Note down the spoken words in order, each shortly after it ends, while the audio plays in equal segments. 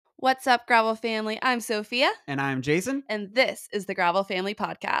What's up, Gravel Family? I'm Sophia. And I'm Jason. And this is the Gravel Family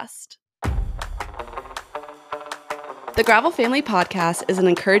Podcast. The Gravel Family Podcast is an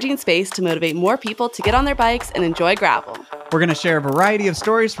encouraging space to motivate more people to get on their bikes and enjoy gravel. We're going to share a variety of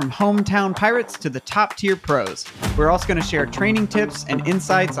stories from hometown pirates to the top-tier pros. We're also going to share training tips and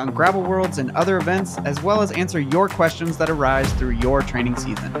insights on gravel worlds and other events, as well as answer your questions that arise through your training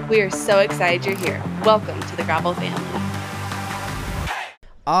season. We are so excited you're here. Welcome to the Gravel Family.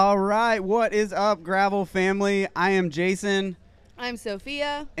 All right, what is up, Gravel Family? I am Jason. I'm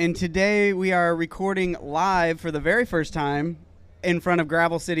Sophia. And today we are recording live for the very first time in front of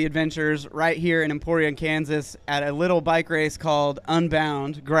Gravel City Adventures right here in Emporia, Kansas at a little bike race called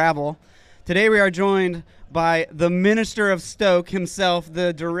Unbound Gravel. Today we are joined by the Minister of STOKE himself,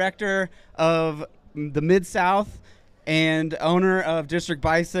 the director of the MidSouth and owner of District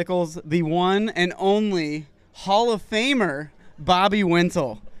Bicycles, the one and only Hall of Famer, Bobby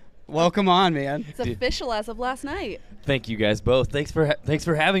Wintle. Welcome on, man. It's official as of last night. Thank you guys both. Thanks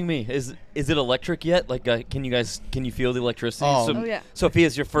for having me. Is it electric yet? Like, can you feel the electricity? Oh yeah. Sophia,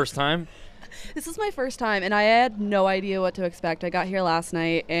 is your first time? This is my first time, and I had no idea what to expect. I got here last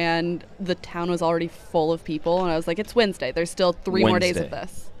night, and the town was already full of people, and I was like, it's Wednesday. There's still three more days of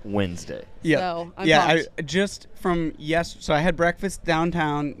this. Wednesday. Yeah. So I'm pumped. So I had breakfast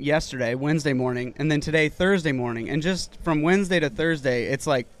downtown yesterday, Wednesday morning, and then today, Thursday morning. And just from Wednesday to Thursday, it's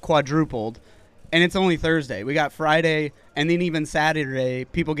like quadrupled. And it's only Thursday. We got Friday, and then even Saturday.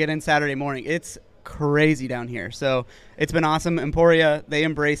 People get in Saturday morning. It's crazy down here. So it's been awesome. Emporia, they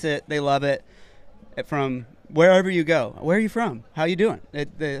embrace it. They love it. From wherever you go. Where are you from? How you doing?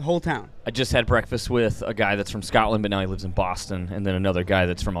 The whole town. I just had breakfast with a guy that's from Scotland, but now he lives in Boston, and then another guy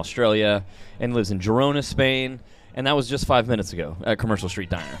that's from Australia and lives in Girona, Spain. And that was just 5 minutes ago at Commercial Street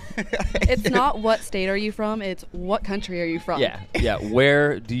Diner. It's not what state are you from, it's what country are you from. Yeah.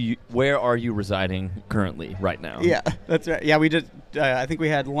 Where are you residing currently right now? Yeah, that's right. Yeah, we just I think we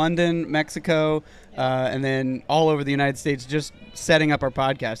had London, Mexico, and then all over the United States just setting up our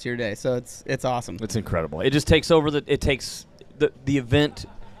podcast here today. So it's awesome. It's incredible. It just takes over the event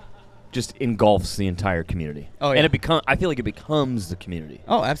just engulfs the entire community. Oh yeah. And I feel like it becomes the community.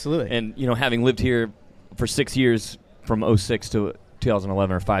 Oh, absolutely. And having lived here for 6 years, from 06 to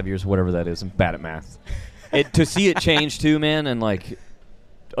 2011, or 5 years, whatever that is. I'm bad at math. To see it change too, man, and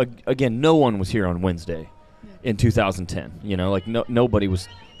again, no one was here on Wednesday in 2010. Nobody was.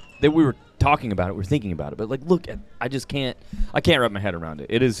 We were talking about it, we were thinking about it, but look, I can't wrap my head around it.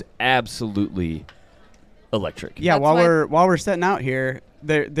 It is absolutely electric. Yeah, while we're setting out here,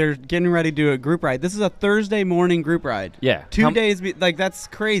 they're getting ready to do a group ride. This is a Thursday morning group ride. Yeah. 2 days, that's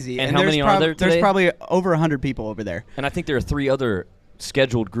crazy. And how many are there today? There's probably over 100 people over there. And I think there are 3 other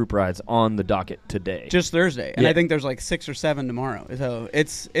scheduled group rides on the docket today. Just Thursday. And I think there's 6 or 7 tomorrow. So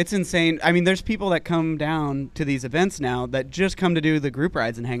it's insane. I mean, there's people that come down to these events now that just come to do the group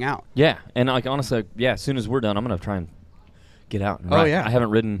rides and hang out. Yeah. And honestly, as soon as we're done, I'm going to try and get out and ride. Yeah. I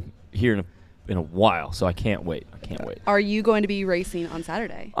haven't ridden here in a while, so I can't wait. Are you going to be racing on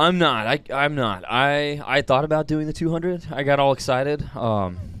Saturday? I'm not. I'm not. I thought about doing the 200. I got all excited.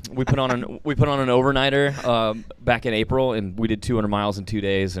 We put on an overnighter back in April, and we did 200 miles in 2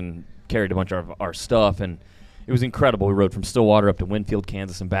 days and carried a bunch of our stuff, and it was incredible. We rode from Stillwater up to Winfield,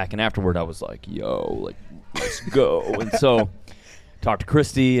 Kansas, and back. And afterward, I was like, "Yo, let's go!" And so talked to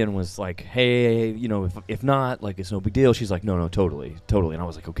Christy and was like, hey, if not, it's no big deal. She's like, no, totally. And I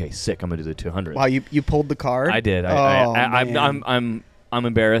was like, okay, sick. I'm gonna do the 200. Wow, you pulled the card? I did. I'm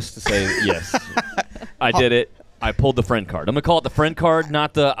embarrassed to say yes. I did it. I pulled the friend card. I'm gonna call it the friend card,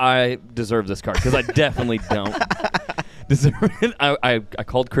 not the I deserve this card, because I definitely don't deserve it. I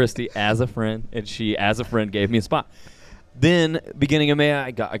called Christy as a friend, and she, as a friend, gave me a spot. Then, beginning of May,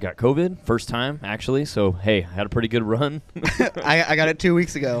 I got COVID, first time, actually. So, hey, I had a pretty good run. I got it 2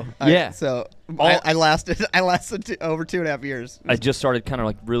 weeks ago. Yeah. I lasted over 2.5 years. I just started kind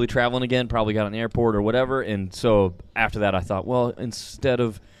of really traveling again, probably got on the airport or whatever. And so, after that, I thought, well, instead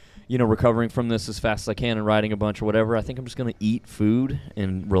of, recovering from this as fast as I can and riding a bunch or whatever, I think I'm just going to eat food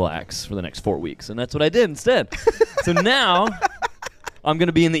and relax for the next 4 weeks. And that's what I did instead. So now I'm going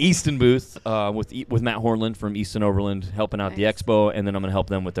to be in the Easton booth with Matt Hornland from Easton Overland, helping out the expo, and then I'm going to help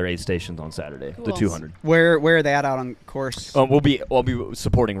them with their aid stations on Saturday, the 200. Where are they at out on course? I'll be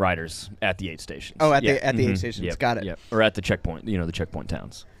supporting riders at the aid stations. Oh, at the aid stations. Yep. Got it. Yep. Or at the checkpoint, the checkpoint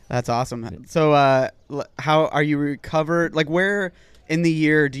towns. That's awesome. So how are you recovered? Where in the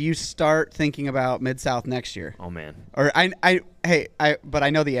year do you start thinking about Mid-South next year? Oh man. Or but I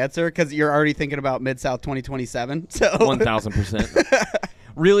know the answer because you're already thinking about Mid-South 2027. So 1,000%.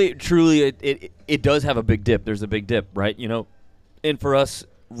 Really, truly, it does have a big dip. There's a big dip, right? And for us,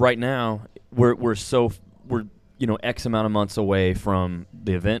 right now we're X amount of months away from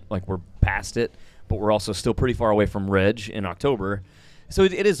the event. Like, we're past it, but we're also still pretty far away from Reg in October. So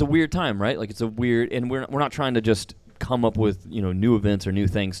it is a weird time, right? Like, it's a weird, and we're not trying to just come up with new events or new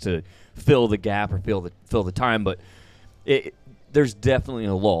things to fill the gap or fill the time, but there's definitely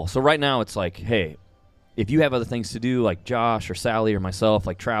a lull. So right now it's like, hey, if you have other things to do, like Josh or Sally or myself,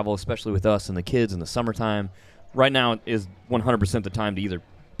 like travel, especially with us and the kids in the summertime, right now is 100% the time to either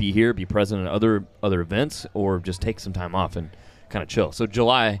be here, be present at other events, or just take some time off and kind of chill. So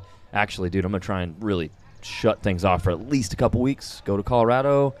July, actually, dude, I'm going to try and really shut things off for at least a couple weeks, go to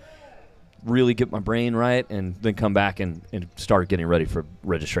Colorado, really get my brain right, and then come back and start getting ready for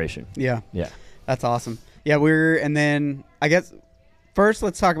registration. Yeah. Yeah. That's awesome. Yeah, and then I guess first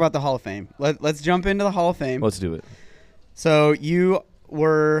let's talk about the Hall of Fame. Let's jump into the Hall of Fame. Let's do it. So you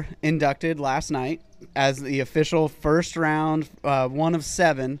were inducted last night as the official first round, one of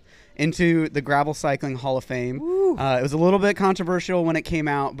 7, into the Gravel Cycling Hall of Fame. It was a little bit controversial when it came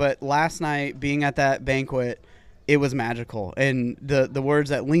out, but last night, being at that banquet, it was magical. And the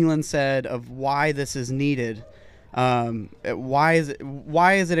words that Leland said of why this is needed, why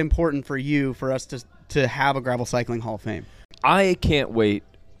is it important for us to have a Gravel Cycling Hall of Fame? I can't wait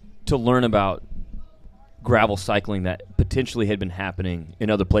to learn about gravel cycling that potentially had been happening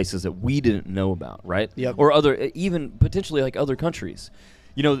in other places that we didn't know about, right? Yep. Or even potentially like other countries.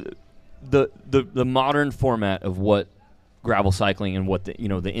 The modern format of what gravel cycling and what the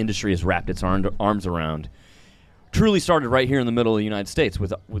industry has wrapped its arms around truly started right here in the middle of the United States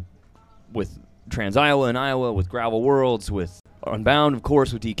with Trans Iowa and Iowa, with Gravel Worlds, with Unbound, of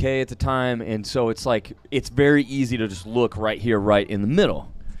course, with DK at the time. And so it's like, it's very easy to just look right here, right in the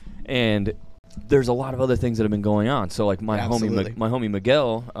middle. And there's a lot of other things that have been going on. So like my homie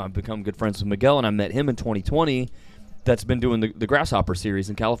Miguel, I've become good friends with Miguel, and I met him in 2020. That's been doing the Grasshopper series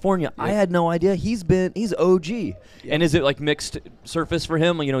in California. Yep. I had no idea. He's OG. Yep. And is it like mixed surface for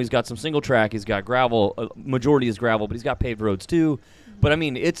him? He's got some single track. He's got gravel. Majority is gravel, but he's got paved roads too. But I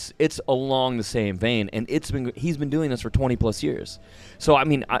mean, it's along the same vein, and he's been doing this for 20 plus years. So I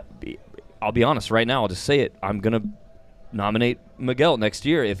mean, I'll be honest right now. I'll just say it. I'm gonna nominate Miguel next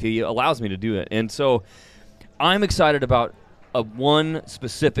year if he allows me to do it. And so I'm excited about one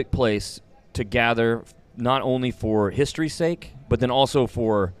specific place to gather, not only for history's sake, but then also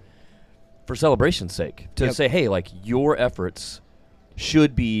for celebration's sake, to say, hey, like, your efforts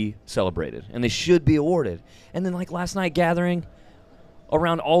should be celebrated and they should be awarded. And then like last night, gathering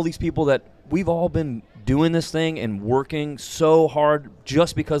around all these people that we've all been doing this thing and working so hard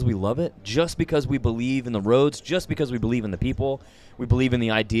just because we love it, just because we believe in the roads, just because we believe in the people, we believe in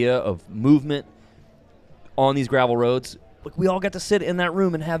the idea of movement on these gravel roads. Look, we all got to sit in that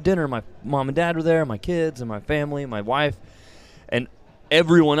room and have dinner. My mom and dad were there, my kids and my family, my wife, and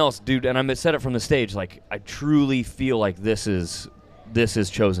everyone else, dude. And I said it from the stage, like, I truly feel like this is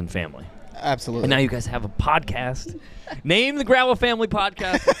chosen family. Absolutely. And now you guys have a podcast. Name the Gravel Family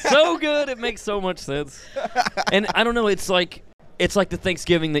Podcast. It's so good. It makes so much sense. And I don't know, it's like the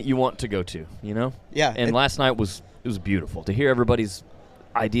Thanksgiving that you want to go to, Yeah. And last night was beautiful to hear everybody's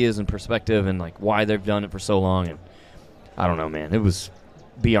ideas and perspective and like why they've done it for so long. And I don't know, man. It was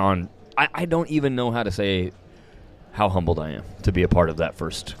beyond. I don't even know how to say how humbled I am to be a part of that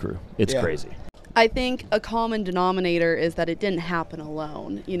first crew. It's crazy. I think a common denominator is that it didn't happen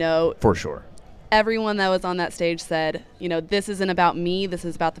alone, For sure. Everyone that was on that stage said, this isn't about me. This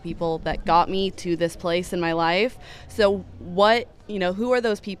is about the people that got me to this place in my life. So who are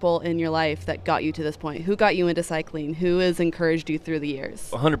those people in your life that got you to this point? Who got you into cycling? Who has encouraged you through the years?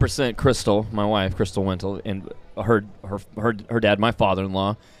 100% Crystal, my wife, Crystal Wintle, and her dad, my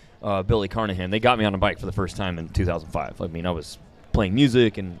father-in-law, Billy Carnahan. They got me on a bike for the first time in 2005. I mean, I was playing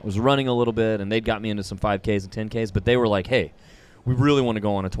music and was running a little bit, and they'd got me into some 5Ks and 10Ks, but they were like, hey, we really want to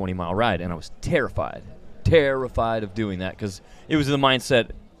go on a 20-mile ride. And I was terrified of doing that because it was the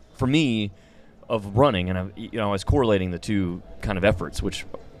mindset for me of running, and I was correlating the two kind of efforts, which,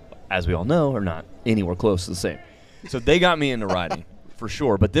 as we all know, are not anywhere close to the same. So they got me into riding for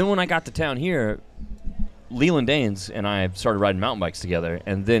sure. But then when I got to town here, Leland Danes and I started riding mountain bikes together,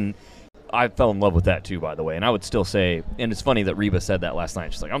 and then I fell in love with that too, by the way. And I would still say, and it's funny that Reba said that last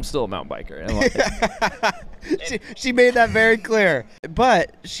night. She's like, I'm still a mountain biker. And she made that very clear.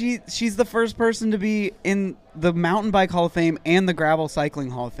 But she's the first person to be in the Mountain Bike Hall of Fame and the Gravel Cycling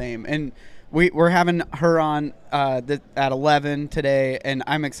Hall of Fame. And we're having her on at 11 today, and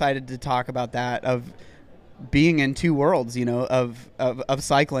I'm excited to talk about that, of being in two worlds, of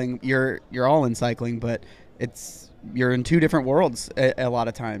cycling. You're all in cycling, but you're in two different worlds a lot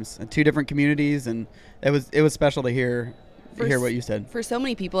of times, two different communities, and it was special to hear hear what you said. For so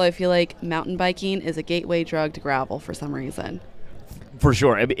many people, I feel like mountain biking is a gateway drug to gravel for some reason. For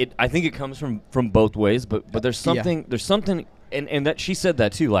sure. I think it comes from both ways, but there's something, and that she said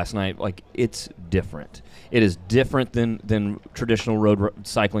that too last night. Like, it's different. It is different than traditional road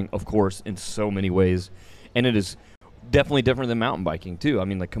cycling, of course, in so many ways. And it is definitely different than mountain biking too. I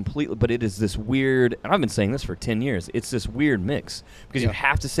mean, like, completely, but it is this weird, and I've been saying this for 10 years, it's this weird mix because you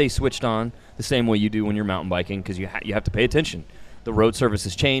have to stay switched on the same way you do when you're mountain biking because you have to pay attention. The road surface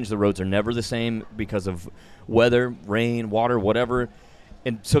has changed. The roads are never the same because of weather, rain, water, whatever.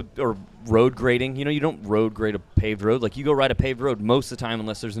 And so, or road grading, you don't road grade a paved road. Like, you go ride a paved road most of the time,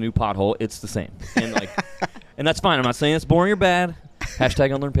 unless there's a new pothole, it's the same. And like, and that's fine. I'm not saying it's boring or bad.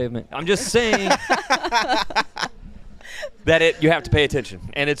 Hashtag unlearn pavement. I'm just saying that you have to pay attention,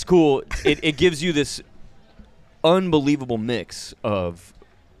 and it's cool. It gives you this unbelievable mix of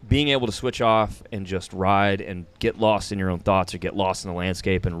being able to switch off and just ride and get lost in your own thoughts or get lost in the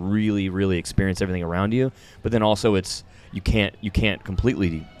landscape and really, really experience everything around you. But then also you can't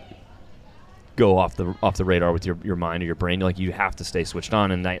completely go off the radar with your mind or your brain. Like, you have to stay switched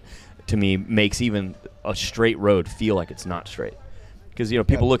on, and that to me makes even a straight road feel like it's not straight. Because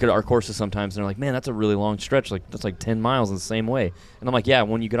people look at our courses sometimes and they're like, man, that's a really long stretch. Like, that's like 10 miles in the same way. And I'm like, yeah,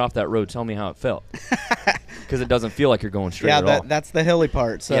 when you get off that road, tell me how it felt. Because it doesn't feel like you're going straight at all. That's the hilly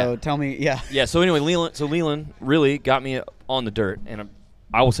part. So tell me, Yeah. So anyway, Leland really got me on the dirt, and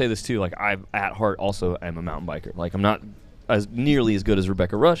I will say this too. Like, I at heart also am a mountain biker. Like, I'm not nearly as good as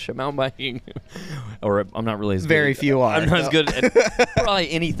Rebecca Rush at mountain biking, or I'm not really as very good. Few are. I'm not as good at probably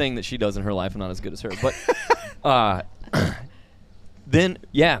anything that she does in her life. I'm not as good as her. But then,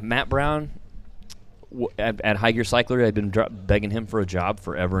 Matt Brown at High Gear Cycler, I'd been begging him for a job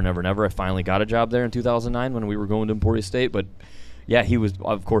forever and ever and ever. I finally got a job there in 2009 when we were going to Emporia State. But he was,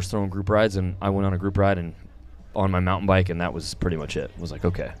 of course, throwing group rides, and I went on a group ride and on my mountain bike, and that was pretty much it. It was like,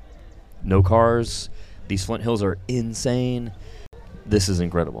 okay, no cars. These Flint Hills are insane. This is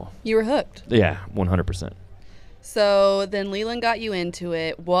incredible. You were hooked. Yeah, 100%. So then Leland got you into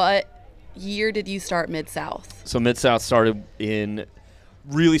it. What year did you start MidSouth? So MidSouth started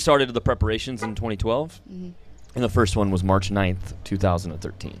the preparations in 2012. Mm-hmm. And the first one was March 9th,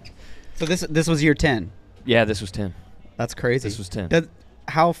 2013. So this was year 10? Yeah, this was 10. That's crazy. This was 10.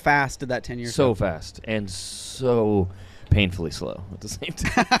 How fast did that 10 years go? So fast and so painfully slow at the same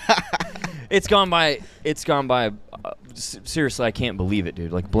time. It's gone by. Seriously, I can't believe it,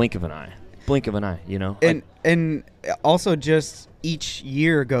 dude. Like, blink of an eye. And also, just each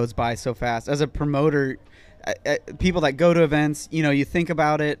year goes by so fast. As a promoter, people that go to events, you think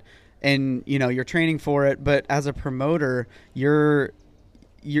about it, and you're training for it. But as a promoter, you're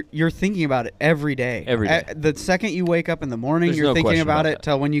thinking about it every day. Every day. The second you wake up in the morning, you're thinking about it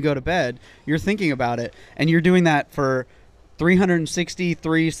till when you go to bed. You're thinking about it, and you're doing that for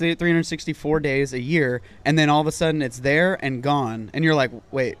 364 days a year, and then all of a sudden it's there and gone, and you're like,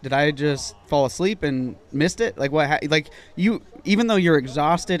 wait, did I just fall asleep and missed it? Like, what? You, even though you're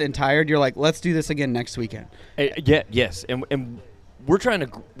exhausted and tired, you're like, let's do this again next weekend. Yes, and we're trying to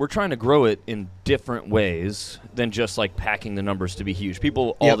grow it in different ways than just like packing the numbers to be huge.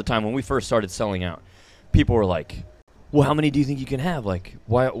 People all the time, when we first started selling out, people were like, well, how many do you think you can have? Like,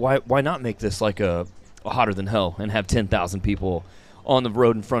 why not make this like a hotter than hell and have 10,000 people on the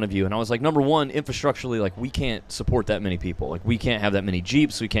road in front of you? And I was like, number one, infrastructurally, like, we can't support that many people. Like, we can't have that many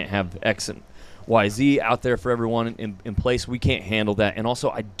Jeeps. We can't have X and Y, Z out there for everyone in place. We can't handle that. And also,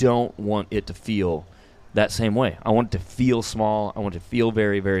 I don't want it to feel that same way. I want it to feel small. I want it to feel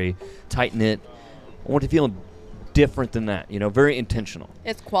very, very tight-knit. I want it to feel different than that, very intentional.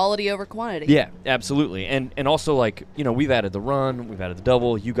 It's quality over quantity. Yeah, absolutely. And also, like, we've added the run, we've added the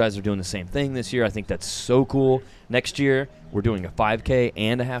double. You guys are doing the same thing this year. I think that's so cool. Next year, we're doing a 5K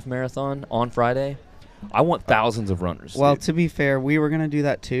and a half marathon on Friday. I want thousands of runners. Well, dude. To be fair, we were going to do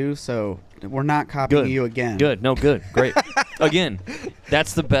that too, so we're not copying you again. Good. No, good. Great. Again,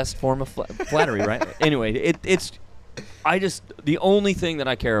 that's the best form of flattery, right? Anyway, the only thing that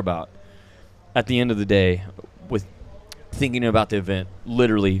I care about at the end of the day with thinking about the event,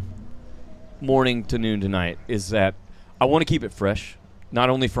 literally morning to noon to night, is that I want to keep it fresh, not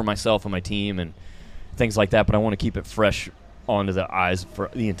only for myself and my team and things like that, but I want to keep it fresh onto the eyes for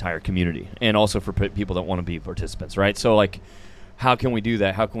the entire community and also for people that want to be participants, right? So, like, how can we do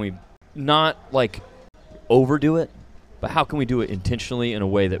that? How can we not, like, overdo it, but how can we do it intentionally in a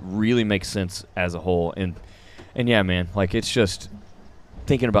way that really makes sense as a whole? And yeah, man, like, it's just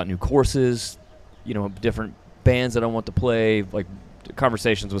thinking about new courses, different bands that I want to play, like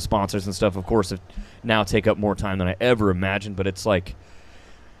conversations with sponsors and stuff, of course, now take up more time than I ever imagined. But it's like,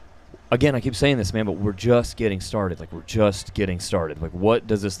 again, I keep saying this, man, but we're just getting started. Like, we're just getting started. Like, what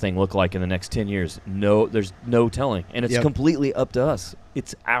does this thing look like in the next 10 years? No, there's no telling. And it's completely up to us.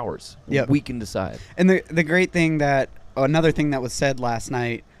 It's ours. We can decide. And the great thing another thing that was said last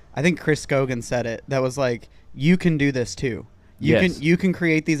night, I think Chris Gogan said it, that was like, you can do this too. You can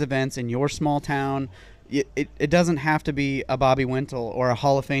create these events in your small town. It doesn't have to be a Bobby Wintle or a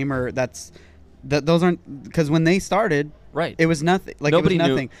Hall of Famer. Those aren't, because when they started, right, it was nothing. Like, nobody it was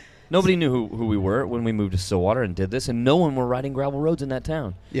nothing. Nobody knew who we were when we moved to Stillwater and did this, and no one were riding gravel roads in that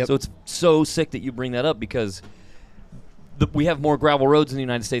town. So it's so sick that you bring that up, because we have more gravel roads in the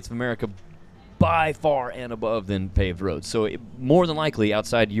United States of America by far and above than paved roads. So more than likely,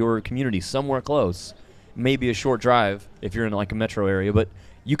 outside your community, somewhere close, maybe a short drive if you're in like a metro area, but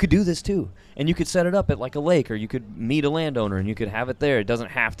you could do this too. And you could set it up at like a lake, or you could meet a landowner and you could have it there. It doesn't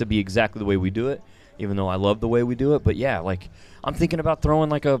have to be exactly the way we do it, even though I love the way we do it. But yeah, like, I'm thinking about throwing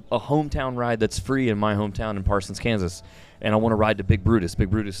like a hometown ride that's free in my hometown in Parsons, Kansas. And I want to ride to Big Brutus. Big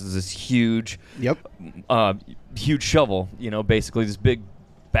Brutus is this huge, huge shovel, basically this big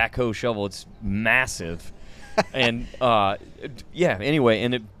backhoe shovel. It's massive. And anyway,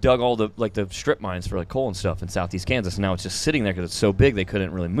 and it dug all the strip mines for like coal and stuff in southeast Kansas. And now it's just sitting there because it's so big they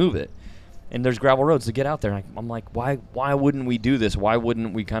couldn't really move it. And there's gravel roads to get out there. And I'm like, why wouldn't we do this? Why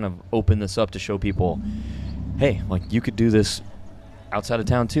wouldn't we kind of open this up to show people, hey, like, you could do this outside of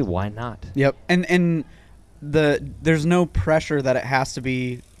town too. Why not? Yep. And there's no pressure that it has to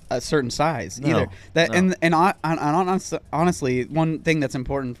be a certain size either. Honestly, one thing that's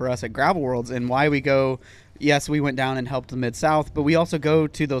important for us at Gravel Worlds and why we go, yes, we went down and helped the Mid-South, but we also go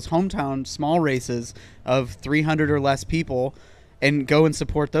to those hometown small races of 300 or less people and go and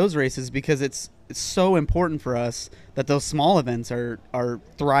support those races, because it's so important for us that those small events are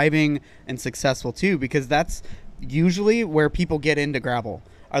thriving and successful too, because that's usually where people get into gravel,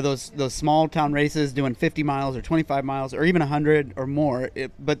 are those small town races doing 50 miles or 25 miles or even 100 or more.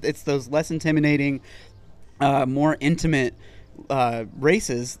 But it's those less intimidating, more intimate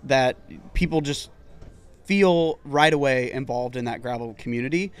races that people just feel right away involved in that gravel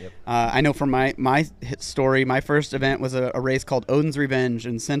community. I know from my story, my first event was a race called Odin's Revenge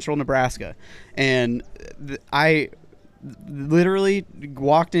in central Nebraska. And I literally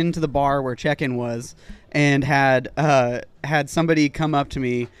walked into the bar where check-in was and had somebody come up to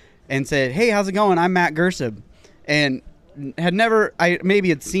me and said, "Hey, how's it going? I'm Matt Gersib." And I maybe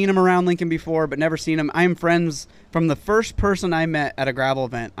had seen him around Lincoln before, but never seen him. I am friends from the first person I met at a gravel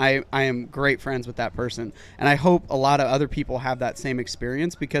event. I am great friends with that person, and I hope a lot of other people have that same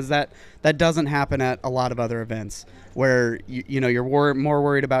experience, because that doesn't happen at a lot of other events where you're more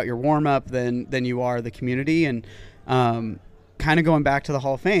worried about your warm up than you are the community. And kind of going back to the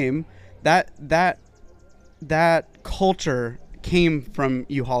Hall of Fame, that culture came from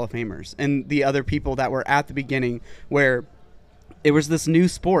you Hall of Famers and the other people that were at the beginning, where it was this new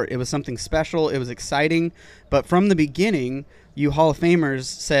sport. It was something special. It was exciting. But from the beginning, you Hall of Famers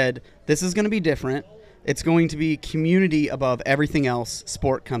said, this is going to be different. It's going to be community above everything else.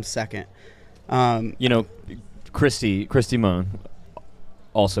 Sport comes second. Christy Moan,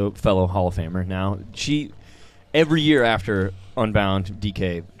 also fellow Hall of Famer now, she, every year after Unbound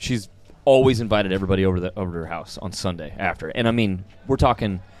DK, she's always invited everybody over to her house on Sunday after. And I mean, we're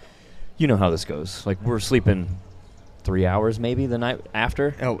talking, you know how this goes. Like, we're sleeping 3 hours maybe the night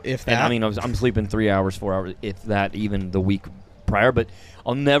after. Oh, if that. And I mean, I'm sleeping 3 hours, 4 hours, if that, even the week prior. But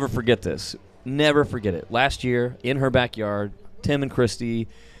I'll never forget this. Never forget it. Last year, in her backyard, Tim and Christy,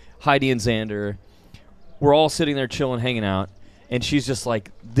 Heidi and Xander, we're all sitting there chilling, hanging out. And she's just like,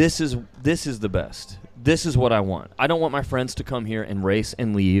 this is the best. This is what I want. I don't want my friends to come here and race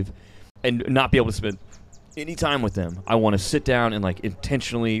and leave and not be able to spend any time with them. I want to sit down and like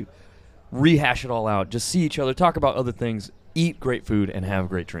intentionally rehash it all out, just see each other, talk about other things, eat great food, and have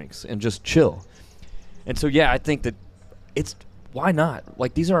great drinks, and just chill. And so, yeah, I think that why not?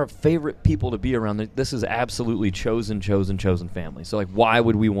 Like, these are our favorite people to be around. This is absolutely chosen family. So, like, why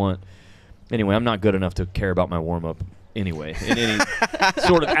would we want... Anyway, I'm not good enough to care about my warm-up anyway in any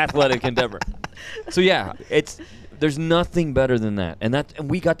sort of athletic endeavor. So, yeah, there's nothing better than that.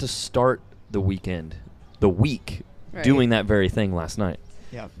 And we got to start the week doing that very thing last night.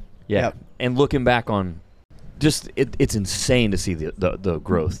 Yeah. Yep. And looking back on just it's insane to see the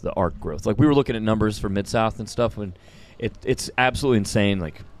growth, the arc growth. Like, we were looking at numbers for MidSouth and stuff, and it's absolutely insane.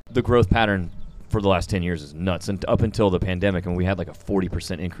 Like, the growth pattern for the last 10 years is nuts. And up until the pandemic, and we had like a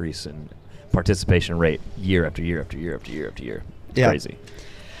 40% increase in participation rate year after year after year after year after year. It's crazy.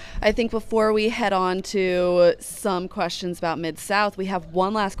 I think before we head on to some questions about Mid-South, we have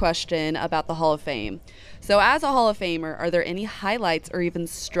one last question about the Hall of Fame. So as a Hall of Famer, are there any highlights or even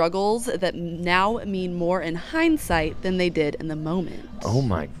struggles that now mean more in hindsight than they did in the moment? Oh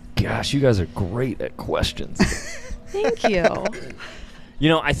my gosh, you guys are great at questions. Thank you. You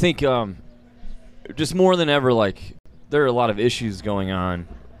know, I think just more than ever, like, there are a lot of issues going on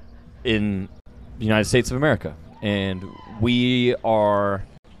in the United States of America. And we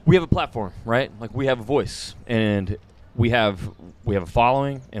have a platform, right? Like, we have a voice, and we have a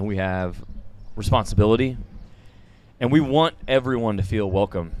following, and we have responsibility, and we want everyone to feel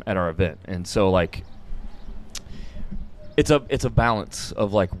welcome at our event. And so, like, it's a balance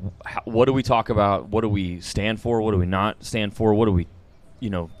of, like, what do we talk about, what do we stand for, what do we not stand for, what do we,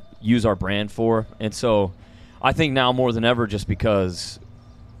 use our brand for. And so I think now more than ever, just because,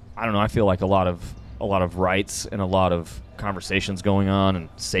 I don't know, I feel like a lot of rights and a lot of conversations going on, and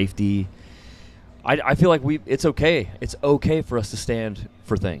safety, I feel like it's okay. It's okay for us to stand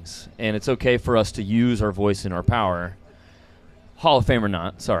for things, and it's okay for us to use our voice and our power, Hall of Fame or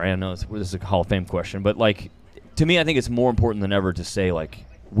not. Sorry, I know this is a Hall of Fame question, but, like, to me, I think it's more important than ever to say, like,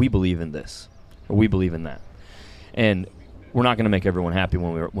 we believe in this, or we believe in that. And we're not going to make everyone happy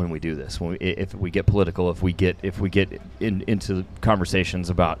when we do this. If we get political, if we get into conversations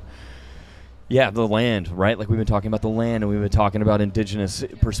about, the land, right? Like, we've been talking about the land, and we've been talking about indigenous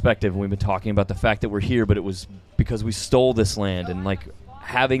perspective, and we've been talking about the fact that we're here, but it was because we stole this land. And, like,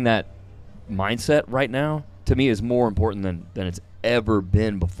 having that mindset right now, to me, is more important than it's ever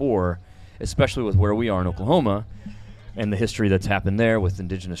been before, especially with where we are in Oklahoma and the history that's happened there with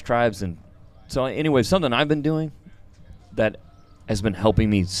indigenous tribes. And so, anyway, something I've been doing that has been helping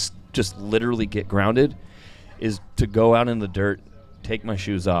me just literally get grounded is to go out in the dirt, take my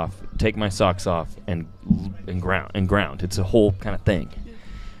shoes off, take my socks off, and ground. It's a whole kind of thing.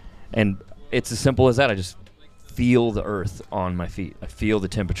 And it's as simple as that. I just feel the earth on my feet. I feel the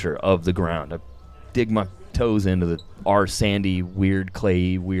temperature of the ground. I dig my toes into our sandy, weird,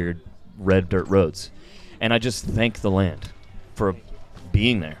 clayey, weird red dirt roads. And I just thank the land for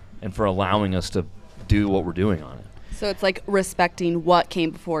being there and for allowing us to do what we're doing on it. So it's like respecting what came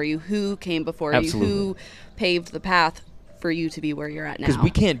before you, who came before Absolutely. you, who paved the path for you to be where you're at now. Because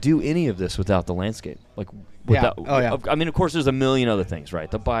we can't do any of this without the landscape. Like, without, I mean, of course, there's a million other things, right?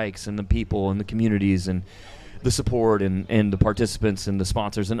 The bikes and the people and the communities and the support and the participants and the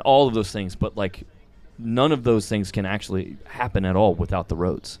sponsors and all of those things. But, like, none of those things can actually happen at all without the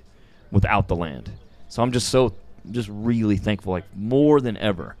roads, without the land. So I'm just really thankful. Like, more than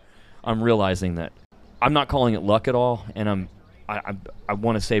ever, I'm realizing that I'm not calling it luck at all, and I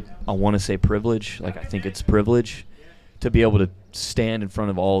want to say privilege. Like, I think it's privilege to be able to stand in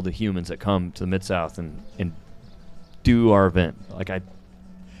front of all the humans that come to the Mid-South and do our event. Like,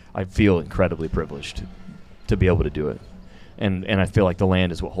 I feel incredibly privileged to be able to do it, and I feel like the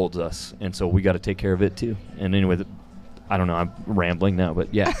land is what holds us, and so we got to take care of it too. And anyway, I don't know, I'm rambling now,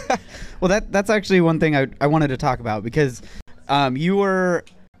 but yeah. Well, that's actually one thing I wanted to talk about, because you were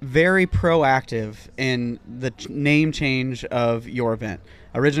very proactive in the name change of your event.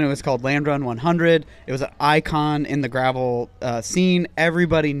 Originally, it was called Land Run 100. It was an icon in the gravel scene.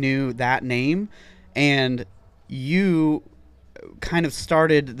 Everybody knew that name, and you kind of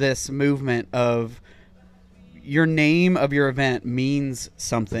started this movement of your name of your event means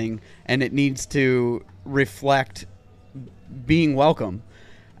something, and it needs to reflect being welcome.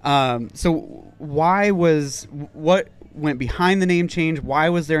 So what went behind the name change? Why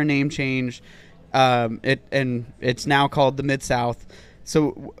was there a name change? It's now called the Mid-South.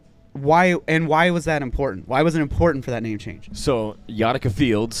 So why was that important? Why was it important for that name change? So Yadika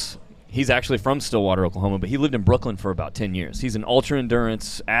Fields, he's actually from Stillwater, Oklahoma, but he lived in Brooklyn for about 10 years. He's an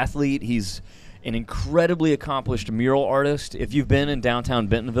ultra-endurance athlete. He's an incredibly accomplished mural artist. If you've been in downtown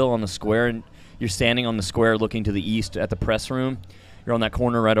Bentonville on the square and you're standing on the square looking to the east at the press room, you're on that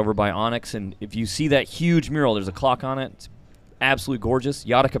corner right over by Onyx, and if you see that huge mural, there's a clock on it. It's absolutely gorgeous.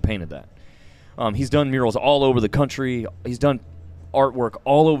 Yadika painted that. He's done murals all over the country. He's done artwork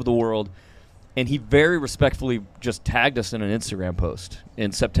all over the world, and he very respectfully just tagged us in an Instagram post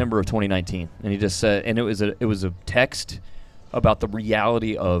in September of 2019, and he just said, and it was a text about the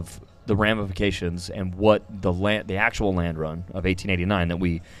reality of the ramifications and what the actual land run of 1889 that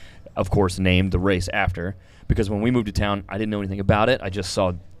we, of course, named the race after. Because when we moved to town, I didn't know anything about it. I just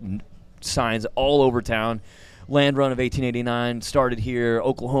saw signs all over town. Land run of 1889 started here.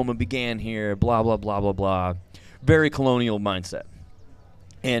 Oklahoma began here. Blah, blah, blah, blah, blah. Very colonial mindset.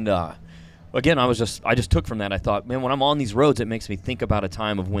 And again, I just took from that. I thought, man, when I'm on these roads, it makes me think about a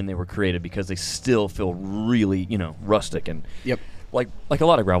time of when they were created, because they still feel really, rustic. And yep. like a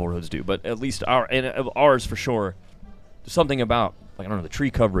lot of gravel roads do, but at least ours for sure. Something about, like, I don't know, the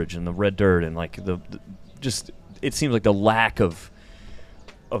tree coverage and the red dirt and like the just, it seems like the lack of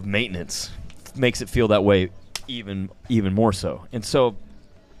maintenance makes it feel that way even more so. And so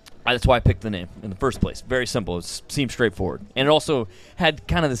that's why I picked the name in the first place. Very simple. It seemed straightforward. And it also had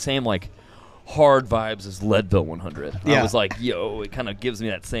kind of the same, like, hard vibes as Leadville 100. Yeah. I was like, yo, it kind of gives me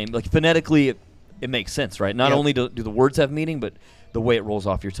that same, like, phonetically it makes sense, right? Not Yep. only do the words have meaning, but the way it rolls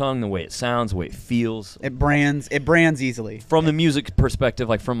off your tongue, the way it sounds, the way it feels. It brands easily. From the music perspective,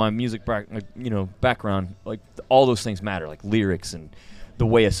 like from my music background, like all those things matter, like lyrics and the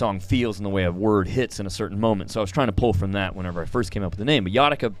way a song feels and the way a word hits in a certain moment. So I was trying to pull from that whenever I first came up with the name. But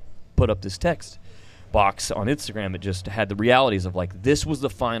Yadika put up this text box on Instagram. It just had the realities of, like, this was the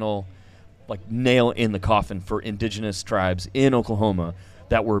final, like, nail in the coffin for indigenous tribes in Oklahoma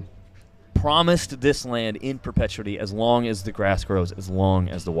that were promised this land in perpetuity as long as the grass grows, as long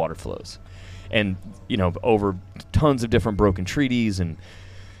as the water flows. And, you know, over tons of different broken treaties and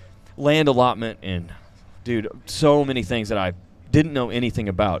land allotment and, dude, so many things that I didn't know anything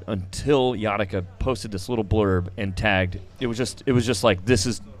about until Yadika posted this little blurb and tagged. It was just like, this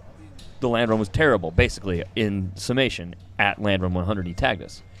is, the land run was terrible, basically, in summation. At Land Run 100, he tagged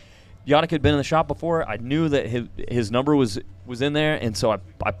us. Yadika had been in the shop before. I knew that his number was in there, and so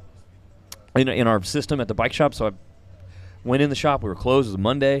I in our system at the bike shop, so I went in the shop. We were closed. It was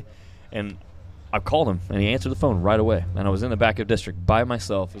Monday, and I called him, and he answered the phone right away. And I was in the back of district by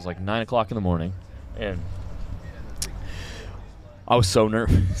myself. It was like 9 o'clock in the morning, and I was so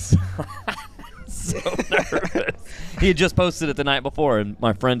nervous. So nervous. He had just posted it the night before, and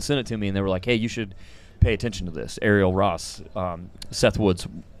my friend sent it to me, and they were like, hey, you should pay attention to this. Ariel Ross, Seth Wood's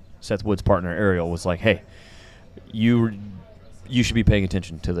partner, Ariel, was like, hey, you should be paying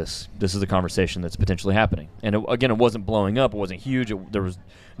attention to this. This is the conversation that's potentially happening. And it wasn't blowing up. It wasn't huge. There was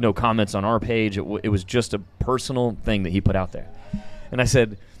no comments on our page. It was just a personal thing that he put out there. And I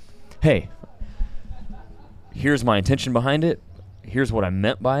said, hey, here's my intention behind it. Here's what I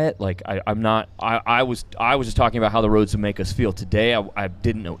meant by it. Like, I was just talking about how the roads would make us feel today. I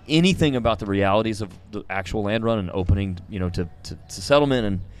didn't know anything about the realities of the actual land run and opening, to settlement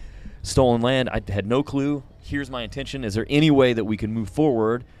and stolen land. I had no clue. Here's my intention. Is there any way that we can move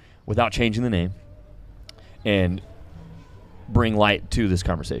forward without changing the name and bring light to this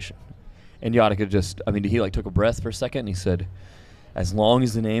conversation? And Yadika he like took a breath for a second and he said, as long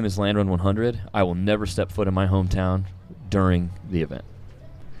as the name is Land Run 100, I will never step foot in my hometown during the event.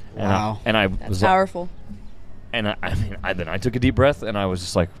 Wow. That's powerful. And I took a deep breath and I was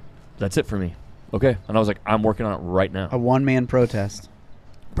just like, that's it for me. Okay. And I was like, I'm working on it right now. A one-man protest.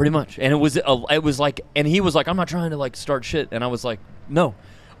 Pretty much. And it was like, and he was like, I'm not trying to like start shit. And I was like, no,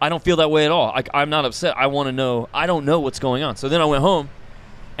 I don't feel that way at all. I'm not upset. I want to know. I don't know what's going on. So then I went home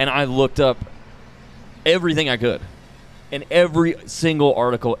and I looked up everything I could. And every single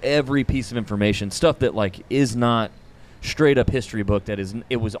article, every piece of information, stuff that like is not straight up history book,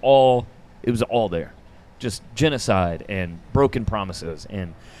 it was all there. Just genocide and broken promises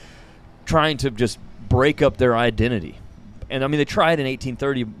and trying to just break up their identity. And I mean, they tried in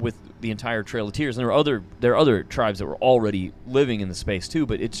 1830 with the entire Trail of Tears, and there are other tribes that were already living in the space too.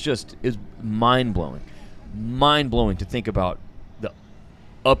 But it's mind blowing to think about the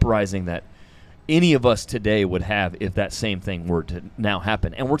uprising that any of us today would have if that same thing were to now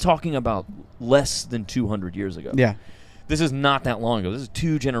happen. And we're talking about less than 200 years ago. Yeah. This is not that long ago. This is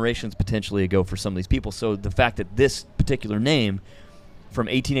 2 generations potentially ago for some of these people. So the fact that this particular name from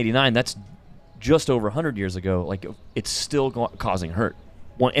 1889, that's just over 100 years ago, like it's still causing hurt.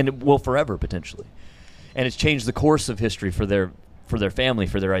 And it will forever potentially. And it's changed the course of history for their family,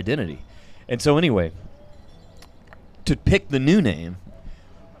 for their identity. And so anyway, to pick the new name,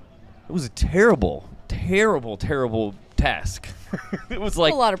 it was a terrible, terrible, terrible task. It was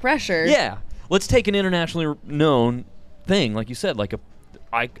like a lot of pressure. Yeah. Let's take an internationally known thing, like you said, like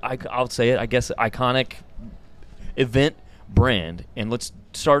I'll say it, I guess, iconic event brand, and let's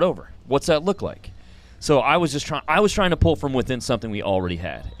start over. What's that look like? So I was trying to pull from within something we already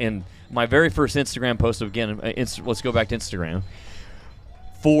had. And my very first Instagram post, again, let's go back to Instagram,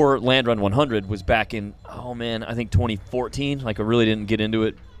 for Land Run 100 was back in, I think 2014. Like, I really didn't get into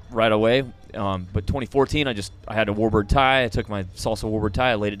it right away. But 2014, I had a warbird tie. I took my salsa warbird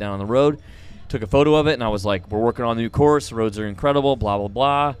tie. I laid it down on the road, took a photo of it, and I was like, we're working on the new course. The roads are incredible, blah, blah,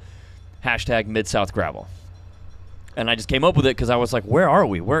 blah. Hashtag MidSouth Gravel. And I just came up with it because I was like, where are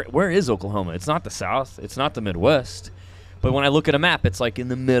we? Where is Oklahoma? It's not the South. It's not the Midwest. But when I look at a map, it's like in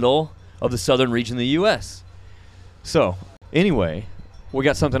the middle of the southern region of the U.S. So, anyway, We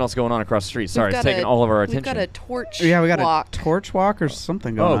got something else going on across the street. Sorry, it's taking all of our attention. We've got a torch Yeah, we got walk. a torch walk or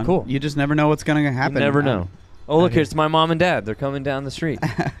something going on. Oh, cool. You just never know what's going to happen. You never know. Oh, look, it's my mom and dad. They're coming down the street.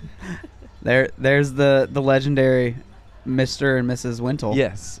 There's the legendary Mr. and Mrs. Wintle.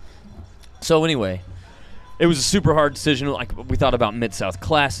 Yes. So anyway, it was a super hard decision. Like, we thought about MidSouth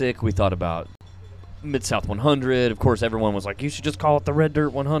Classic. We thought about MidSouth 100. Of course, everyone was like, you should just call it the Red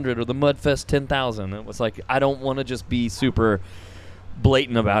Dirt 100 or the Mudfest 10,000. It was like, I don't want to just be super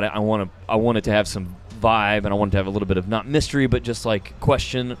blatant about it. I want it to have some vibe, and I wanted to have a little bit of not mystery, but just like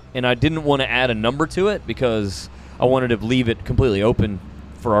question. And I didn't want to add a number to it because I wanted to leave it completely open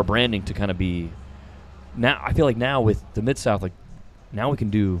for our branding to kind of be. Now I feel like now with the MidSouth, like now we can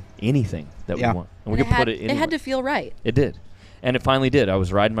do anything that we want, and we can put it anywhere. It had to feel right. It did, and it finally did. I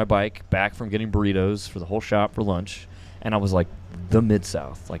was riding my bike back from getting burritos for the whole shop for lunch, and I was like, the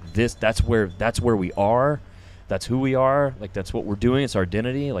MidSouth, like this. That's where we are. That's who we are. Like, that's what we're doing. It's our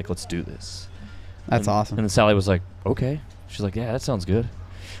identity. Like, let's do this. That's awesome. And then Sally was like, okay. She's like, yeah, that sounds good.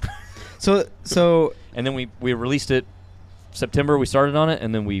 So and then we released it September. We started on it,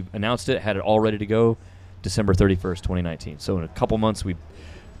 and then we announced it, had it all ready to go December 31st, 2019. So in a couple months, we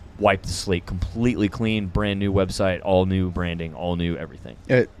wiped the slate completely clean, brand new website, all new branding, all new everything.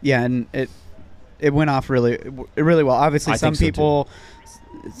 And it went off really well. Obviously, some people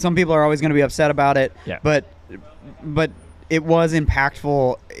are always going to be upset about it. Yeah. But it was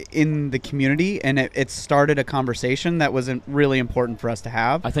impactful in the community, and it started a conversation that was really important for us to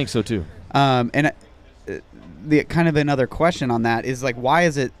have. I think so too. And the kind of another question on that is like, why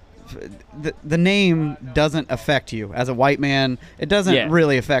is it the name doesn't affect you as a white man? It doesn't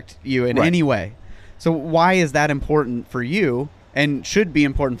really affect you in any way. So why is that important for you, and should be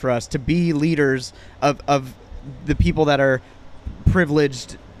important for us to be leaders of the people that are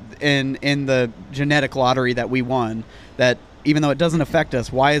privileged in the genetic lottery that we won? That even though it doesn't affect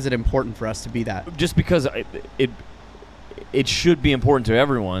us, why is it important for us to be that? Just because it should be important to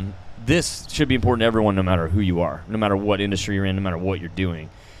everyone. This should be important to everyone, no matter who you are, no matter what industry you're in, no matter what you're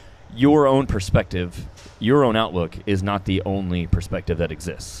doing. Your own perspective, your own outlook is not the only perspective that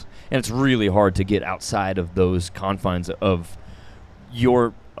exists. And it's really hard to get outside of those confines of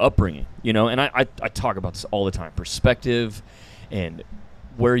your upbringing, you know? And I talk about this all the time, perspective and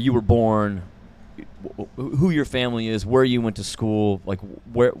where you were born, who your family is, where you went to school, like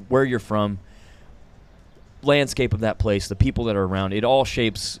where you're from, landscape of that place, the people that are around. It all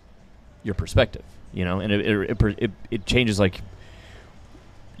shapes your perspective, you know, and it changes. Like,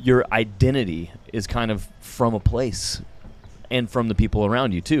 your identity is kind of from a place and from the people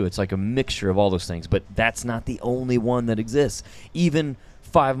around you too. It's like a mixture of all those things, but that's not the only one that exists. Even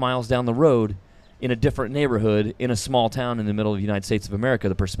 5 miles down the road, in a different neighborhood, in a small town in the middle of the United States of America,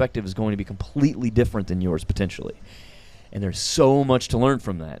 the perspective is going to be completely different than yours potentially. And there's so much to learn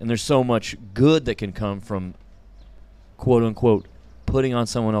from that. And there's so much good that can come from, quote unquote, putting on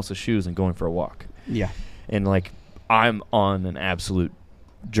someone else's shoes and going for a walk. Yeah. And like, I'm on an absolute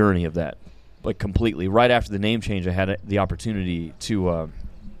journey of that, like completely. Right after the name change, I had the opportunity to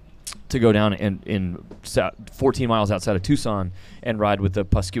go down in 14 miles outside of Tucson and ride with the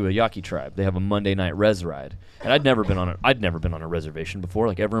Pascua Yaqui tribe. They have a Monday night res ride, and I'd never been on a reservation before,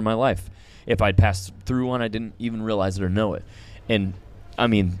 like ever in my life. If I'd passed through one, I didn't even realize it or know it. And I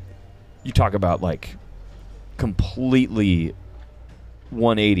mean, you talk about like completely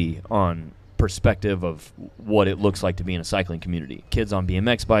 180 on perspective of what it looks like to be in a cycling community. Kids on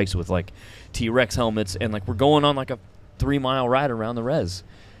BMX bikes with like T-Rex helmets, and like we're going on like a 3-mile ride around the res.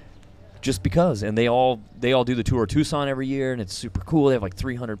 Just because, and they all do the Tour of Tucson every year, and it's super cool. They have like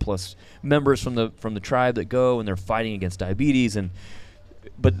 300 plus members from the tribe that go, and they're fighting against diabetes,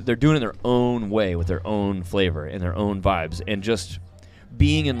 but they're doing it their own way with their own flavor and their own vibes. And just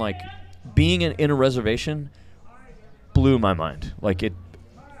being in a reservation blew my mind. Like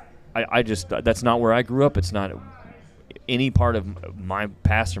I just that's not where I grew up. It's not any part of my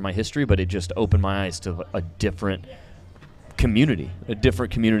past or my history, but it just opened my eyes to a different community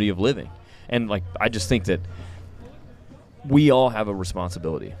of living. And like, I just think that we all have a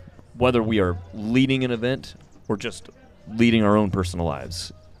responsibility, whether we are leading an event or just leading our own personal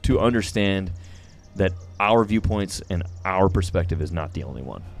lives, to understand that our viewpoints and our perspective is not the only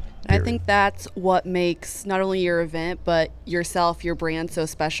one. Period. I think that's what makes not only your event, but yourself, your brand so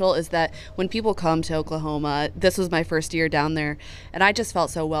special, is that when people come to Oklahoma, this was my first year down there, and I just felt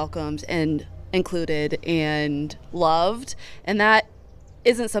so welcomed and included and loved, and that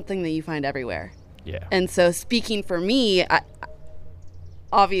isn't something that you find everywhere. Yeah. And so, speaking for me,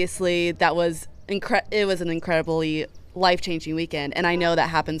 obviously that was it was an incredibly life-changing weekend, and I know that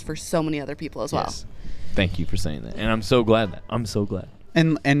happens for so many other people as well. Yes. Thank you for saying that, and I'm so glad.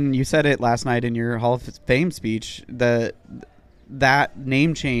 And you said it last night in your Hall of Fame speech, that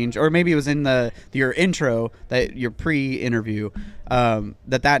name change, or maybe it was in your intro, your pre-interview,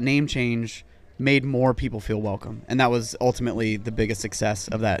 that name change made more people feel welcome. And that was ultimately the biggest success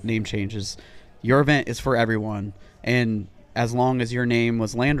of that name change, is your event is for everyone. And as long as your name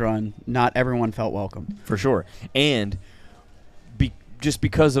was Land Run, not everyone felt welcome. For sure. And just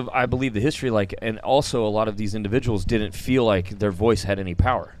because of, I believe, the history, and also a lot of these individuals didn't feel like their voice had any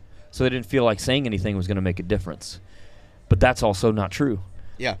power. So they didn't feel like saying anything was going to make a difference. But that's also not true.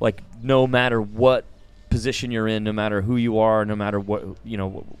 Yeah. No matter what position you're in, no matter who you are, no matter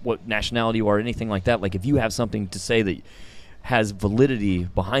what nationality you are, anything like that, if you have something to say that has validity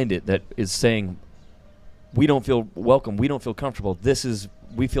behind it, that is saying, we don't feel welcome, we don't feel comfortable,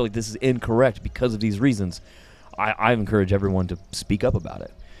 we feel like this is incorrect because of these reasons, I encourage everyone to speak up about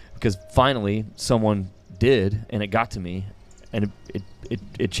it, because finally someone did, and it got to me, and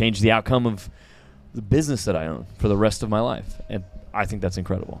it changed the outcome of the business that I own for the rest of my life, and I think that's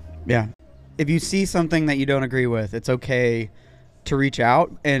incredible. Yeah. If you see something that you don't agree with, it's okay to reach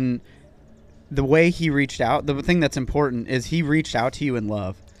out. And the way he reached out, the thing that's important is he reached out to you in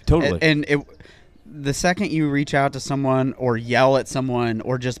love. Totally. And the second you reach out to someone or yell at someone,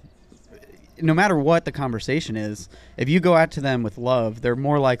 or just, no matter what the conversation is, if you go out to them with love, they're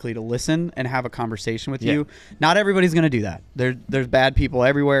more likely to listen and have a conversation with you. Not everybody's going to do that. There's bad people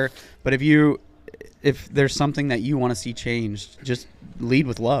everywhere. But if there's something that you want to see changed, just lead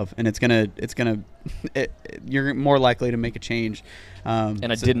with love, and you're more likely to make a change.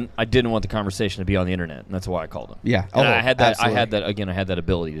 And I didn't want the conversation to be on the internet, and that's why I called him. Yeah. And I had that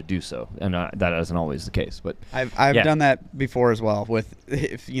ability to do so, and that isn't always the case. But I've done that before as well.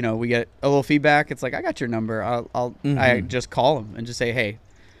 If we get a little feedback, it's like, I got your number. I just call them and just say, hey,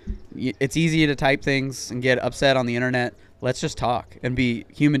 it's easy to type things and get upset on the internet. Let's just talk and be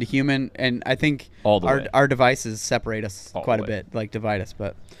human to human. And I think our devices separate us quite a bit, divide us.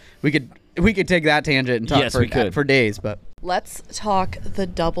 But we could take that tangent and talk for days. But let's talk the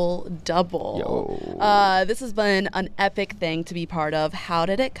double-double. This has been an epic thing to be part of. How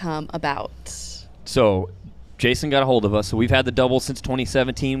did it come about? So Jason got a hold of us. So we've had the double since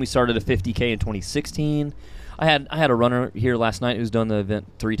 2017. We started a 50K in 2016. I had a runner here last night who's done the event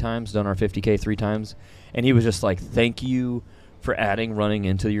 3 times, done our 50K 3 times. And he was just like, thank you for adding running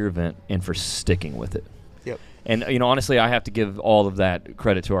into your event and for sticking with it. Yep. And, honestly, I have to give all of that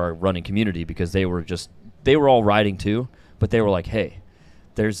credit to our running community, because they were all riding too, but they were like, hey,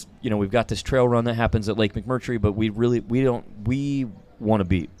 we've got this trail run that happens at Lake McMurtry, but we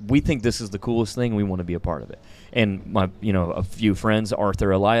think this is the coolest thing. We want to be a part of it. And a few friends,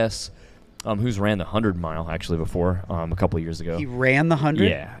 Arthur Elias, who's ran the 100-mile actually before, a couple of years ago. He ran the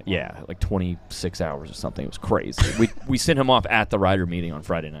 100? Yeah, 26 hours or something. It was crazy. we sent him off at the rider meeting on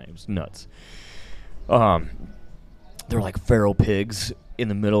Friday night. It was nuts. They're like feral pigs in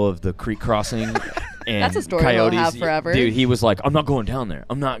the middle of the creek crossing, and that's a story coyotes. we'll have forever. Dude, he was like, I'm not going down there.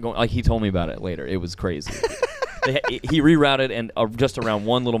 I'm not going. He told me about it later. It was crazy. He rerouted and just around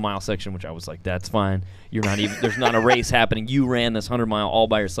one little mile section, which I was like, that's fine. You're not even. There's not a race happening. You ran this 100-mile all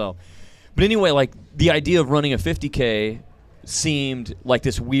by yourself. But anyway, the idea of running a 50K seemed like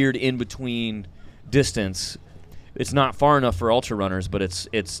this weird in-between distance. It's not far enough for ultra runners, but it's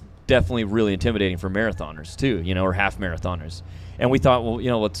definitely really intimidating for marathoners too, or half marathoners. And we thought, well,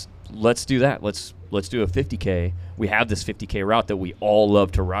 let's do that. Let's do a 50K. We have this 50K route that we all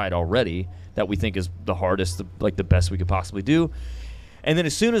love to ride already, that we think is the hardest, the best we could possibly do. And then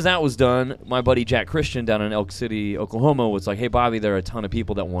as soon as that was done, my buddy Jack Christian down in Elk City, Oklahoma, was like, hey, Bobby, there are a ton of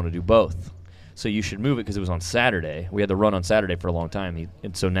people that want to do both. So you should move it, because it was on Saturday. We had the run on Saturday for a long time.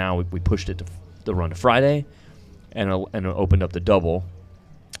 And so now we pushed it to the run to Friday and opened up the double,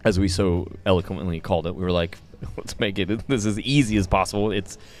 as we so eloquently called it. We were like, let's make it this as easy as possible.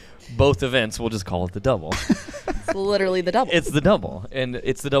 It's both events. We'll just call it the double. It's literally the double. It's the double. And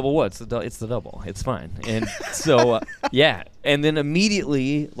it's the double what? It's the double. It's fine. And so, yeah. And then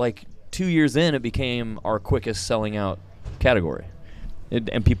immediately, 2 years in, it became our quickest selling out category.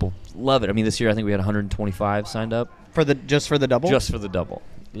 And people love it. I mean, this year I think we had 125 signed up. Just for the double? Just for the double.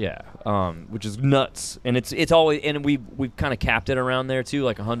 Yeah. Which is nuts. And it's always, and we've kind of capped it around there too,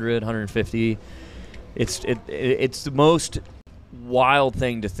 100, 150. It's the most wild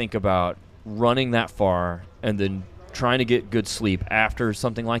thing to think about, running that far and then trying to get good sleep after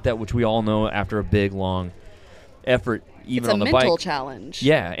something like that, which we all know after a big long effort, even on the bike. It's a mental challenge.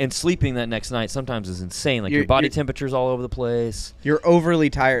 Yeah, and sleeping that next night sometimes is insane. Your body temperature's all over the place. You're overly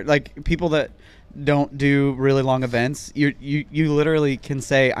tired. People that don't do really long events, you literally can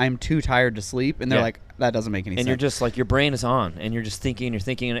say, I'm too tired to sleep, and they're like, that doesn't make any sense. And you're just like, your brain is on, and you're just thinking,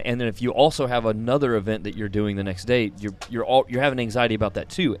 and then if you also have another event that you're doing the next day, you're having anxiety about that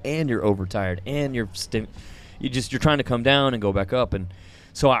too, and you're overtired, and you're trying to come down and go back up. And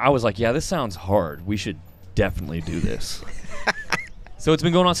so I was like, yeah, this sounds hard. We should definitely do this. So it's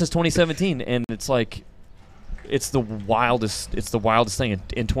been going on since 2017, and it's like, it's the wildest thing.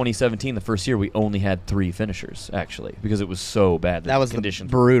 In 2017, the first year, we only had 3 finishers, actually, because it was so bad. That was the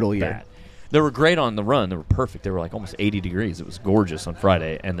brutal year. Bad. They were great on the run. They were perfect. They were like almost 80 degrees. It was gorgeous on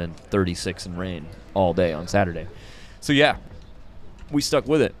Friday, and then 36 in rain all day on Saturday. So, yeah, we stuck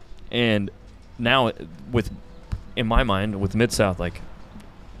with it. And now, in my mind, with MidSouth, like,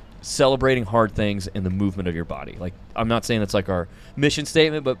 celebrating hard things and the movement of your body. Like, I'm not saying it's like our mission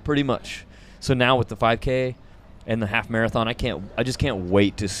statement, but pretty much. So now with the 5K and the half marathon, I just can't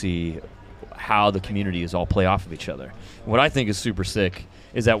wait to see how the communities all play off of each other. What I think is super sick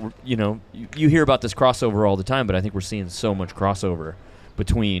is that, you hear about this crossover all the time, but I think we're seeing so much crossover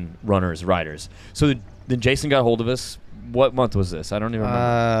between runners, riders. So then Jason got hold of us. What month was this? I don't even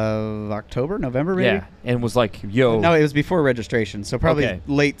remember. October, November, maybe? Yeah, and was like, yo. No, it was before registration, so probably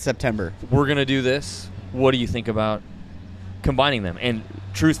late September. We're going to do this. What do you think about combining them? And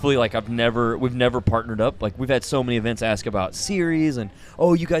truthfully, like, we've never partnered up. Like, we've had so many events ask about series and,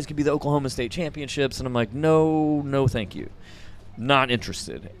 you guys could be the Oklahoma State Championships. And I'm like, no, thank you. Not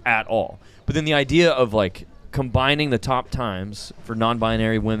interested at all. But then the idea of, like, combining the top times for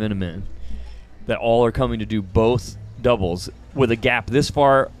non-binary women and men that all are coming to do both doubles with a gap this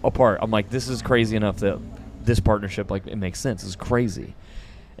far apart, I'm like, this is crazy enough that this partnership, like, it makes sense. It's crazy.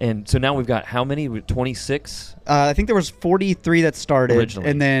 And so now we've got how many? 26? I think there was 43 that started. Originally.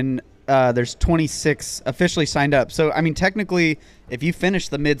 And then there's 26 officially signed up. So, I mean, technically, if you finish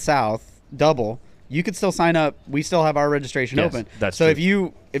the Mid-South double, you could still sign up. We still have our registration open. That's so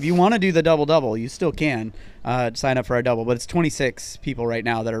true. if you want to do the double, you still can sign up for our double. But it's 26 people right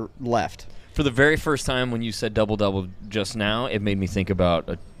now that are left. For the very first time when you said double just now, it made me think about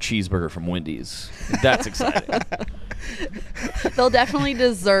a cheeseburger from Wendy's. That's exciting. They'll definitely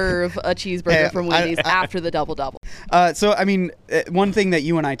deserve a cheeseburger from Wendy's after the double. So, I mean, one thing that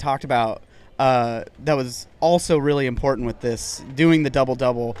you and I talked about that was also really important with this, doing the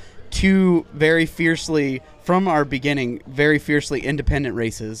double, 2 very fiercely, from our beginning, very fiercely independent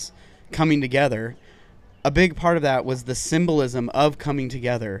races coming together. A big part of that was the symbolism of coming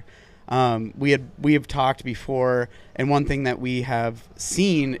together. We have talked before, and one thing that we have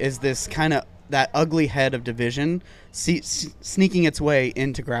seen is this kind of that ugly head of division sneaking its way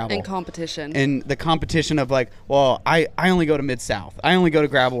into gravel. And competition. And the competition of like, well, I only go to Mid-South. I only go to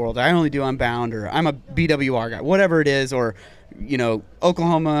Gravel World. I only do Unbound, or I'm a BWR guy, whatever it is, or,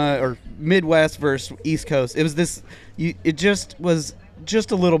 Oklahoma or Midwest versus East Coast. It was this, it just was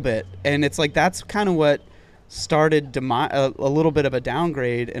just a little bit. And it's like, that's kind of what started a little bit of a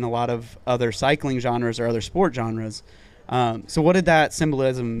downgrade in a lot of other cycling genres or other sport genres. So what did that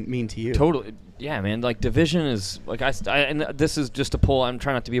symbolism mean to you? Totally. Yeah, man. Like, division is like and this is just a pull. I'm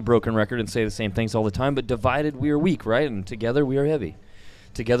trying not to be a broken record and say the same things all the time, but divided we are weak, right? And together we are heavy.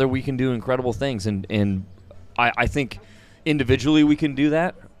 Together we can do incredible things, and I think individually we can do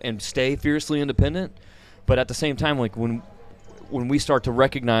that and stay fiercely independent. But at the same time, like when we start to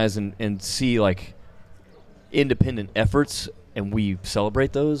recognize and see like independent efforts, and we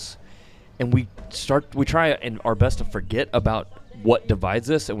celebrate those, and we try and our best to forget about what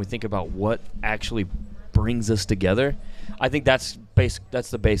divides us, and we think about what actually brings us together. I think that's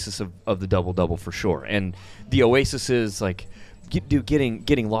the basis of the double for sure. And the Oasis is like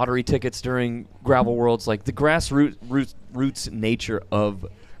getting lottery tickets during Gravel Worlds. Like, the grassroots nature of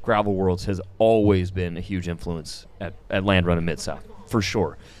Gravel Worlds has always been a huge influence at Land Run and Mid-South for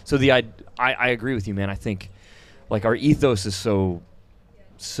sure. So I agree with you, man. I think like our ethos is so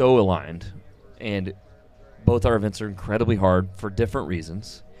aligned, and both our events are incredibly hard for different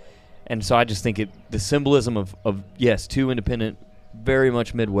reasons. And so I just think the symbolism of yes, 2 independent, very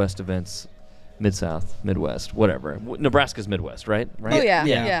much Midwest events, Mid-South, Midwest, whatever. Nebraska's Midwest, right? Oh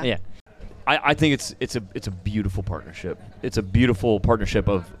yeah. I think it's a beautiful partnership. It's a beautiful partnership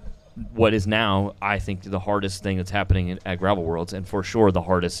of what is now, I think, the hardest thing that's happening at Gravel Worlds, and for sure the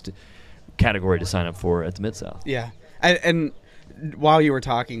hardest category to sign up for at the Mid-South. Yeah. And while you were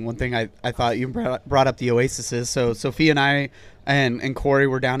talking, one thing I thought you brought up the Oases. So Sophia and I and Corey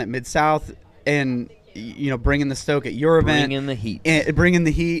were down at Mid-South, and bringing the Stoke at your event, bringing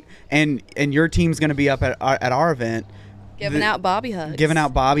the heat, and your team's going to be up at our event. Giving out Bobby hugs. Giving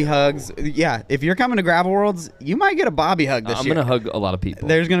out Bobby hugs. Yeah, if you're coming to Gravel Worlds, you might get a Bobby hug this year. I'm going to hug a lot of people.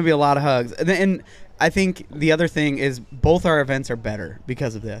 There's going to be a lot of hugs. And I think the other thing is both our events are better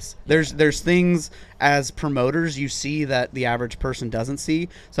because of this. There's things as promoters you see that the average person doesn't see.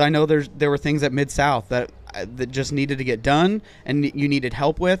 So I know there were things at MidSouth that just needed to get done and you needed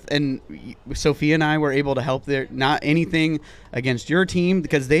help with, and Sophia and I were able to help there. Not anything against your team,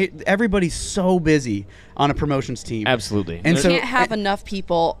 because everybody's so busy on a promotions team. Absolutely. And you can't have enough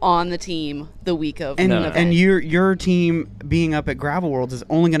people on the team the week of an event. And your team being up at Gravel Worlds is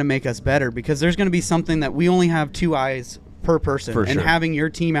only going to make us better, because there's going to be something that we only have 2 eyes per person. For and sure. Having your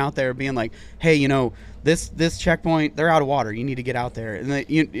team out there being like, hey, this checkpoint, they're out of water, you need to get out there. And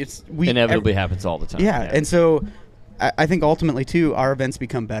inevitably happens all the time. Yeah. And so I think ultimately too, our events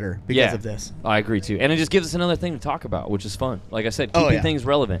become better because of this. I agree too. And it just gives us another thing to talk about, which is fun. Like I said, keeping things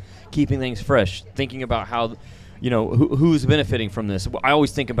relevant, keeping things fresh, thinking about how, who's benefiting from this. I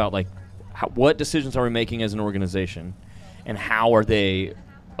always think about what decisions are we making as an organization, and how are they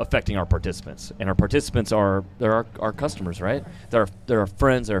affecting our participants. And our participants are our customers, right? They're our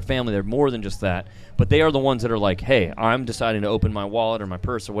friends, they're our family, they're more than just that. But they are the ones that are like, hey, I'm deciding to open my wallet or my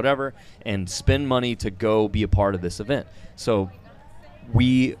purse or whatever and spend money to go be a part of this event. So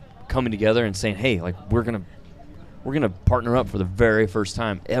we coming together and saying, hey, we're gonna partner up for the very first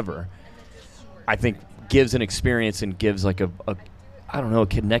time ever, I think gives an experience and gives a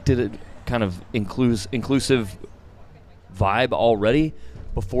connected kind of inclusive vibe already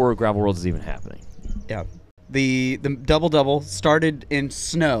before Gravel Worlds is even happening. Yeah. The double started in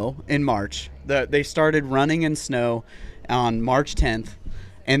snow in March. They started running in snow on March 10th,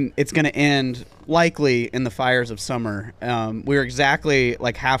 and it's going to end likely in the fires of summer. We're exactly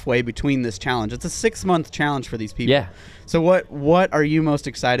halfway between this challenge. It's a 6-month challenge for these people. Yeah. So what are you most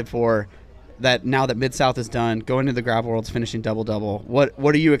excited for? That now that MidSouth is done, going to the Gravel Worlds, finishing double,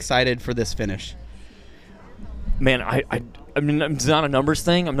 what are you excited for this finish? Man, I mean, it's not a numbers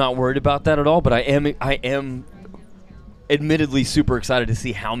thing. I'm not worried about that at all. But I am admittedly super excited to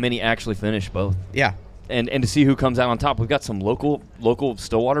see how many actually finish both. Yeah. And to see who comes out on top. We've got some local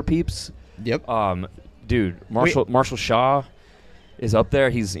Stillwater peeps. Yep. Dude, Marshall Shaw is up there.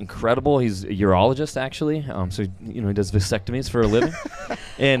 He's incredible. He's a urologist, actually. So he does vasectomies for a living.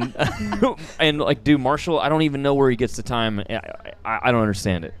 and dude, Marshall, I don't even know where he gets the time. I don't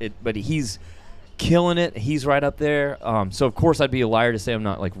understand it. But he's killing it. He's right up there. So of course I'd be a liar to say I'm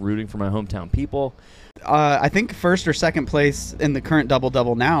not rooting for my hometown people. I think first or second place in the current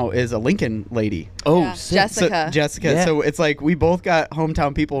double now is a Lincoln lady. Oh, yeah. Jessica. Yeah. So it's we both got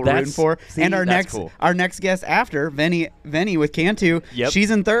hometown people rooting for. And our next guest after Venny with Cantu,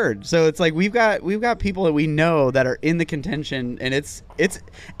 she's in third. So it's we've got people that we know that are in the contention, and it's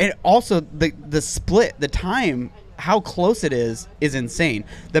also the split, the time, how close it is insane.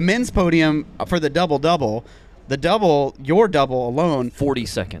 The men's podium for the double. Your double alone, 40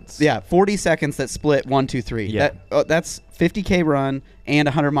 seconds. Yeah, 40 seconds that split 1, 2, 3. Yeah. That's 50K run and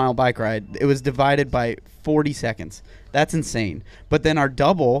a 100-mile bike ride. It was divided by 40 seconds. That's insane. But then our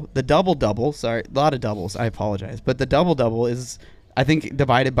the double, sorry, a lot of doubles, I apologize. But the double is, I think,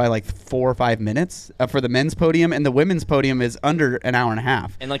 divided by 4 or 5 minutes for the men's podium, and the women's podium is under an hour and a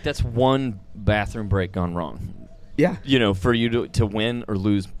half. And that's one bathroom break gone wrong. Yeah. For you to win or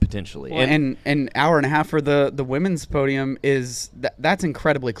lose potentially. Well, and an hour and a half for the women's podium is that's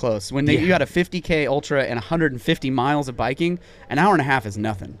incredibly close. When you got a 50K ultra and 150 miles of biking, an hour and a half is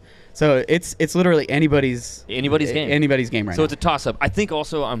nothing. So it's literally anybody's game. Anybody's game right now. So it's a toss up. I think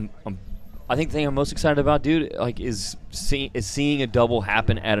also I think the thing I'm most excited about, dude, is seeing a double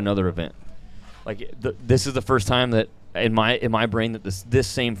happen at another event. This is the first time that in my brain that this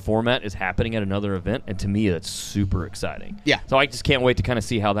same format is happening at another event, and to me that's super exciting. Yeah. So I just can't wait to kind of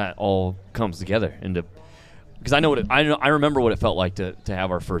see how that all comes together, because I remember what it felt like to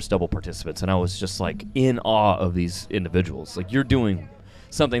have our first double participants, and I was just in awe of these individuals. You're doing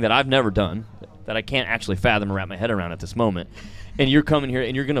something that I've never done, that I can't actually fathom or wrap my head around at this moment, and you're coming here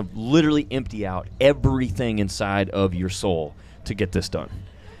and you're gonna literally empty out everything inside of your soul to get this done.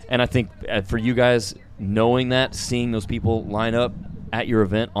 And I think for you guys, knowing that, seeing those people line up at your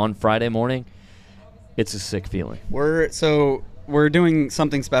event on Friday morning, it's a sick feeling. We're doing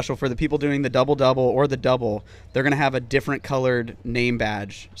something special for the people doing the double or the double. They're going to have a different colored name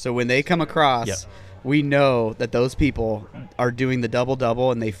badge. So when they come across, we know that those people are doing the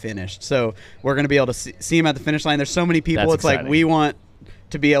double and they finished. So we're going to be able to see them at the finish line. There's so many people. That's it's exciting. we want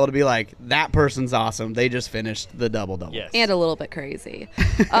to be able to be that person's awesome. They just finished the double. Yes. And a little bit crazy.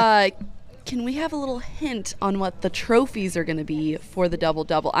 Can we have a little hint on what the trophies are going to be for the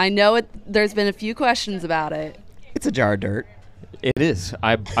double? I know there's been a few questions about it. It's a jar of dirt. It is.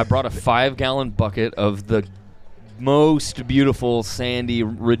 I brought a 5-gallon bucket of the most beautiful, sandy,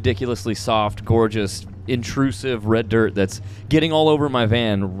 ridiculously soft, gorgeous, intrusive red dirt that's getting all over my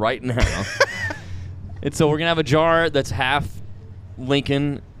van right now. And so we're going to have a jar that's half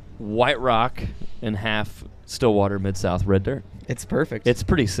Lincoln White Rock and half Stillwater MidSouth red dirt. It's perfect. It's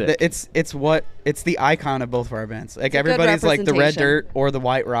pretty sick. It's the icon of both of our events. Like, it's everybody's like the red dirt or the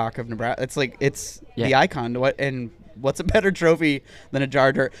White Rock of Nebraska. It's like the icon to what, and what's a better trophy than a jar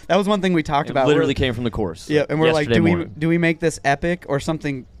of dirt? That was one thing we talked about. Literally came from the course. Yeah, and we're like, morning. do we make this epic or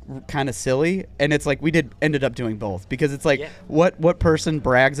something kind of silly? And it's like we ended up doing both, because it's like what person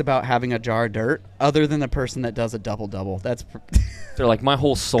brags about having a jar of dirt other than the person that does a double? That's they're like, my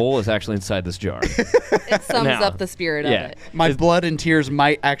whole soul is actually inside this jar. It sums up the spirit of it. My blood and tears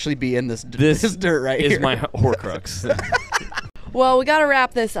might actually be in this dirt right here. Is my Horcrux. Well, we got to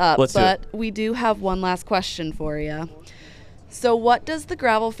wrap this up, Let's but we do have one last question for you. So what does the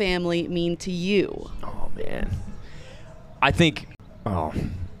Gravel family mean to you? Oh, man. I think, I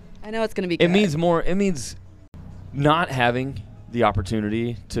know it's going to be good. It means more. It means not having the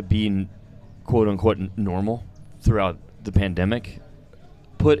opportunity to be, quote unquote, normal throughout the pandemic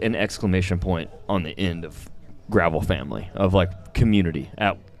put an exclamation point on the end of Gravel family, of like community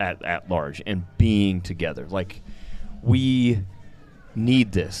at large and being together. Like, we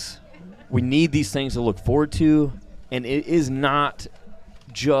need this. We need these things to look forward to, and it is not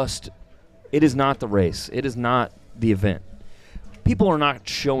the race. It is not the event. People are not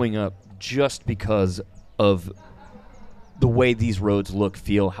showing up just because of the way these roads look,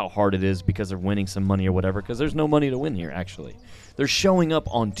 feel, how hard it is because they're winning some money or whatever, because there's no money to win here, actually. They're showing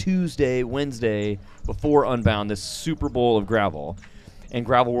up on Tuesday, Wednesday, before Unbound, this Super Bowl of gravel. And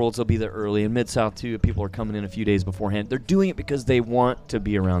Gravel Worlds will be there early, and MidSouth too. People are coming in a few days beforehand. They're doing it because they want to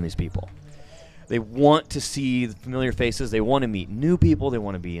be around these people. They want to see the familiar faces. They want to meet new people. They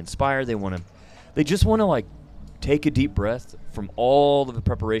want to be inspired. They just want to like take a deep breath from all of the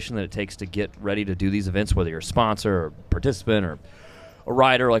preparation that it takes to get ready to do these events, whether you're a sponsor or participant or a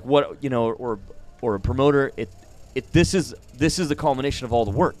rider, like what, or a promoter. This is the culmination of all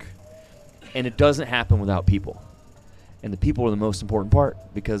the work, and it doesn't happen without people. And the people are the most important part,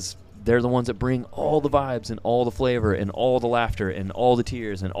 because they're the ones that bring all the vibes and all the flavor and all the laughter and all the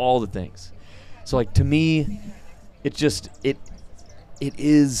tears and all the things. So, like, to me, it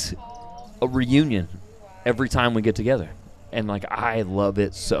is a reunion every time we get together. And, like, I love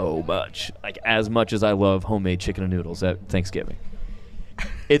it so much. Like, as much as I love homemade chicken and noodles at Thanksgiving.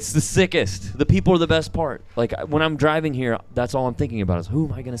 It's the sickest. The people are the best part. Like, when I'm driving here, that's all I'm thinking about is, who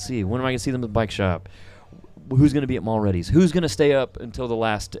am I going to see? When am I going to see them at the bike shop? Who's going to be at Mall Ready's? Who's going to stay up until the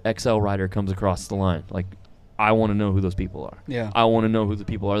last XL rider comes across the line? Like, I want to know who those people are. Yeah. I want to know who the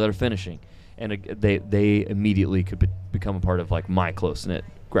people are that are finishing. And they immediately could become a part of, like, my close-knit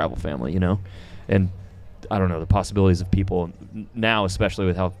gravel family, And I don't know, the possibilities of people now, especially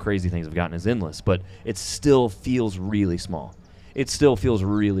with how crazy things have gotten, is endless. But it still feels really small. It still feels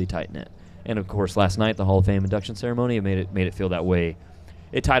really tight-knit. And, of course, last night, the Hall of Fame induction ceremony, it made it feel that way.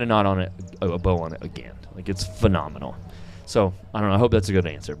 It tied a knot on it, a bow on it again. Like, it's phenomenal. So, I don't know. I hope that's a good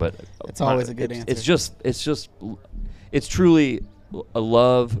answer. But it's always a good answer. It's truly a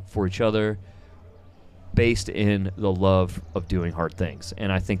love for each other based in the love of doing hard things.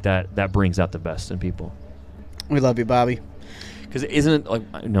 And I think that brings out the best in people. We love you, Bobby. Because isn't it like,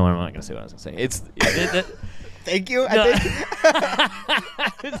 no, I'm not going to say what I was going to say. Thank you. No.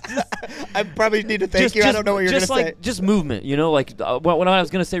 I probably need to thank you. I don't know what you're going to say. Just movement, like what I was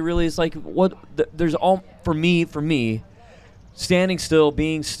going to say really is like there's all for me, standing still,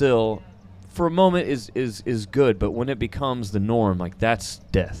 being still for a moment is good, but when it becomes the norm, like that's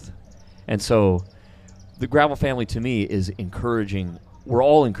death. And so the gravel family to me is encouraging. We're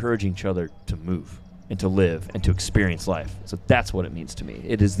all encouraging each other to move and to live and to experience life. So that's what it means to me.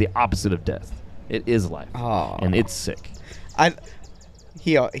 It is the opposite of death. It is life, and it's sick.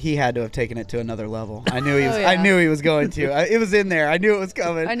 He had to have taken it to another level. I knew he was. I knew he was going to. It was in there. I knew it was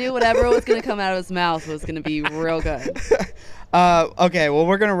coming. I knew whatever was going to come out of his mouth was going to be real good. Okay, well,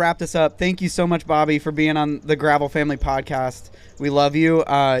 we're going to wrap this up. Thank you so much, Bobby, for being on the Gravel Family Podcast. We love you.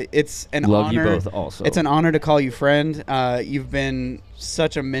 It's an honor. Love you both also. It's an honor to call you friend. You've been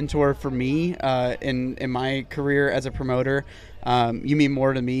such a mentor for me in my career as a promoter. You mean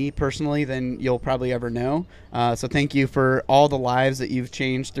more to me personally than you'll probably ever know. So thank you for all the lives that you've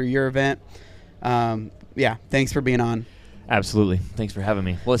changed through your event. Thanks for being on. Absolutely. Thanks for having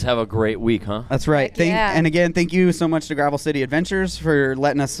me. Let's have a great week, huh? That's right. And again, thank you so much to Gravel City Adventures for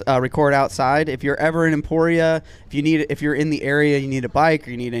letting us record outside. If you're ever in Emporia, if you're in the area, you need a bike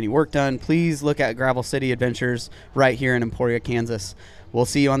or you need any work done, please look at Gravel City Adventures right here in Emporia, Kansas. We'll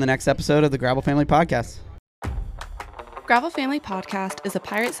see you on the next episode of the Gravel Family Podcast. Gravel Family Podcast is a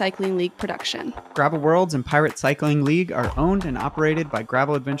Pirate Cycling League production. Gravel Worlds and Pirate Cycling League are owned and operated by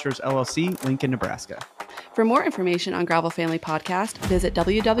Gravel Adventures LLC, Lincoln, Nebraska. For more information on Gravel Family Podcast, visit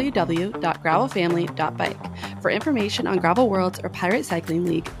www.gravelfamily.bike. For information on Gravel Worlds or Pirate Cycling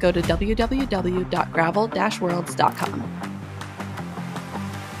League, go to www.gravel-worlds.com.